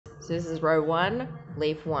So this is row 1,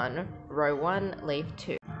 leaf 1, row 1, leaf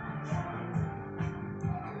 2.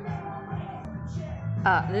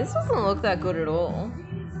 This doesn't look that good at all.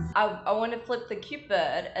 I want to flip the cute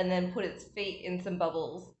bird and then put its feet in some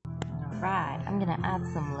bubbles. Alright, I'm gonna add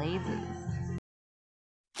some lasers.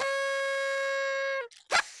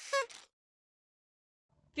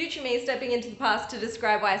 Future me stepping into the past to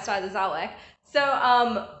describe why I started this artwork. So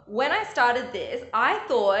when I started this, I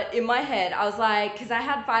thought in my head, I was like, because I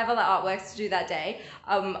had 5 other artworks to do that day,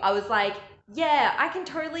 I was like, yeah, I can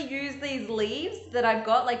totally use these leaves that I've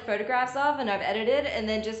got like photographs of and I've edited and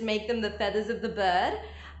then just make them the feathers of the bird.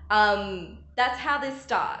 That's how this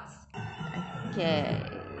starts. Okay.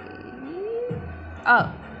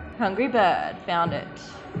 Oh, hungry bird, found it.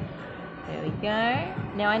 There we go.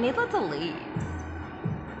 Now I need lots of leaves.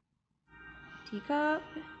 Teacup,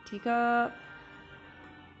 teacup.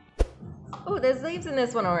 Oh, there's leaves in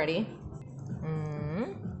this one already.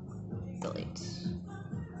 Delete.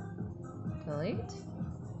 Delete.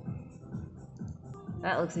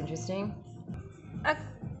 That looks interesting.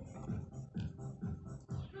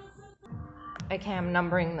 Okay, I'm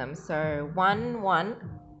numbering them. So 1, 1,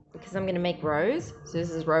 because I'm gonna make rows. So this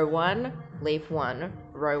is row 1, leaf 1,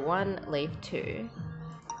 row 1, leaf 2.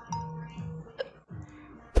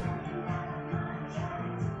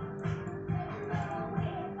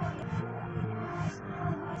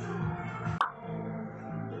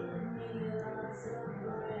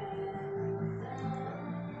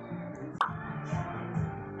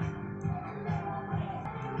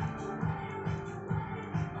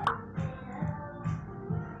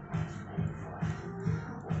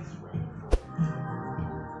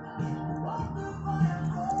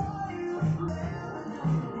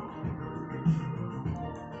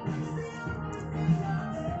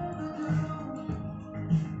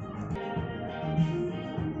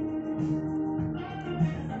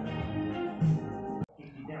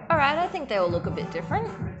 Alright, I think they all look a bit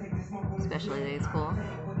different, especially these 4.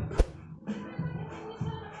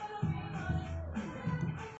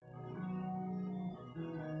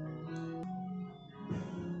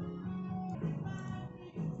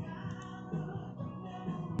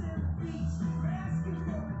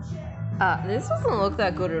 This doesn't look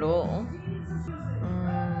that good at all.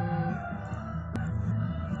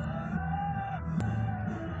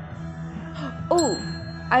 Oh,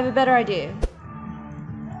 I have a better idea.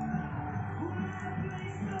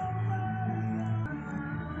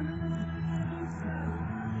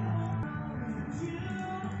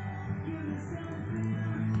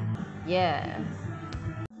 Yeah.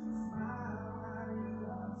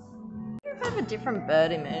 I have a different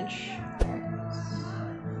bird image.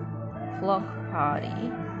 Flock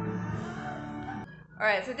party.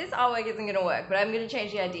 Alright, so this artwork isn't gonna work, but I'm gonna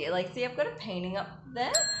change the idea. Like, see, I've got a painting up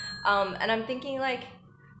there, and I'm thinking like,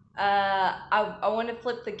 I want to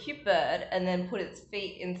flip the cute bird and then put its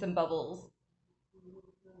feet in some bubbles.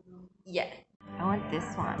 Yeah. I want this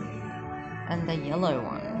one. And the yellow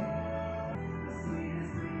one.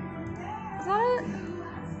 Is that it?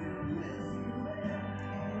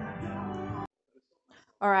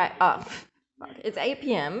 Alright, it's 8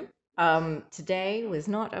 p.m. Today was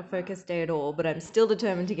not a focus day at all, but I'm still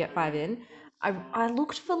determined to get 5 in. I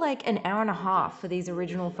looked for like an hour and a half for these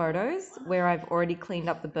original photos where I've already cleaned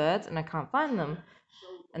up the birds and I can't find them.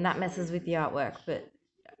 And that messes with the artwork, but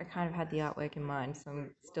I kind of had the artwork in mind, so I'm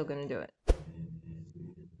still gonna do it.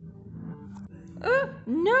 Oh,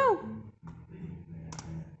 no!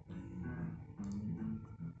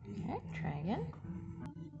 Okay, try again.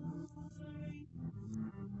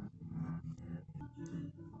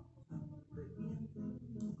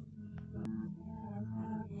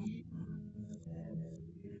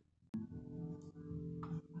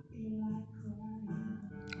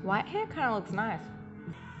 White hair kind of looks nice.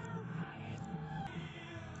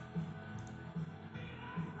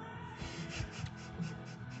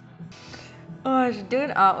 Oh, I should do an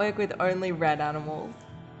artwork with only red animals.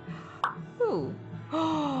 Ooh.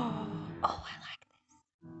 Oh, I like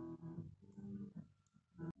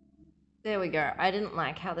this. There we go. I didn't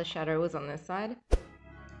like how the shadow was on this side.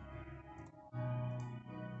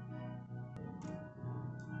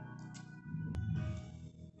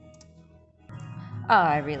 Oh,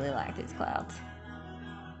 I really like these clouds.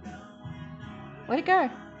 Where'd it go?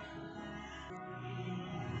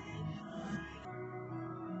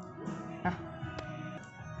 Oh.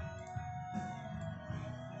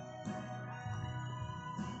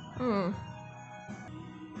 Hmm.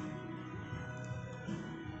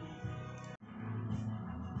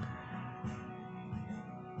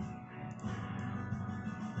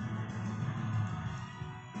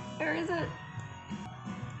 Where is it?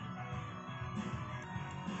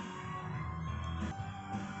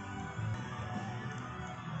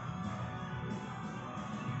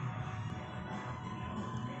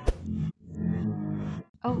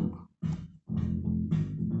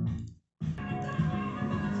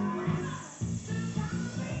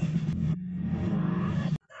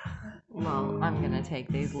 gonna take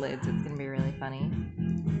these lids. It's gonna be really funny.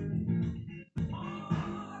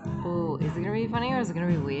 Ooh, is it gonna be funny or is it gonna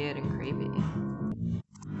be weird and creepy?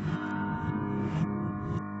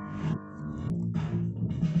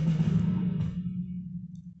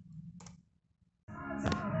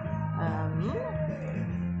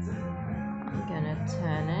 I'm gonna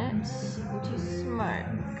turn it into smoke.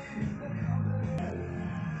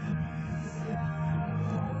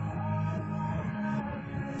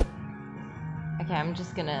 Okay, I'm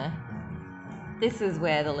just gonna. This is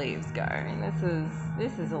where the leaves go, and this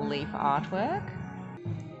is a leaf artwork.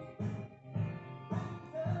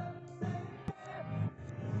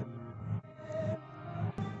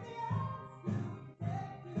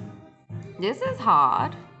 This is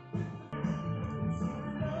hard.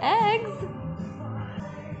 Eggs.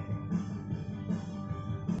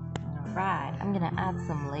 All right, I'm gonna add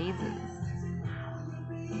some lasers.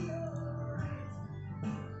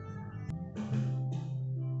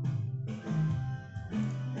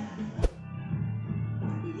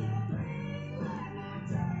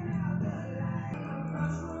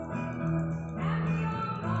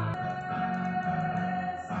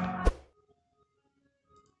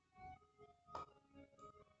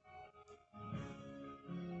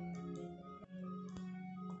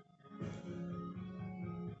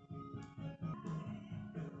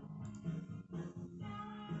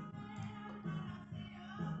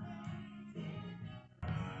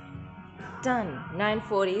 Done.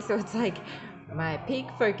 9:40, so it's like my peak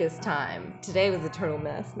focus time. Today was a total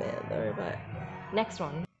mess, man, though, but next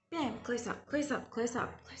one. Bam, close up, close up, close up,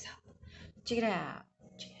 close up. Check it out.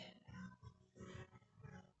 Check it out.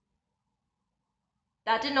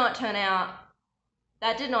 That did not turn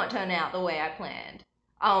out the way I planned.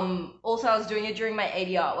 Also I was doing it during my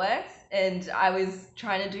 80 artworks, and I was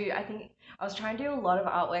trying to do, I think I was trying to do a lot of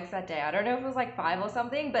artworks that day. I don't know if it was like 5 or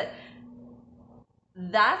something, but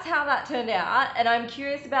that's how that turned out. And I'm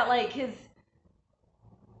curious about like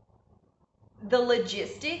the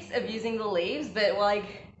logistics of using the leaves, but like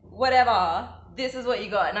whatever, this is what you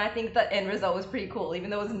got. And I think the end result was pretty cool, even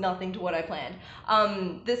though it was nothing to what I planned.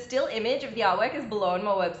 The still image of the artwork is below on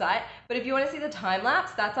my website, but if you want to see the time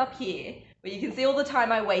lapse, that's up here, where you can see all the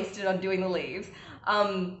time I wasted on doing the leaves.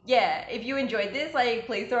 Yeah, if you enjoyed this, like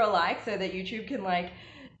please throw a like so that YouTube can like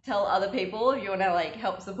tell other people. If you want to like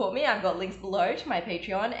help support me, I've got links below to my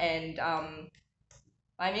Patreon, and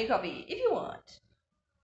buy me a coffee if you want.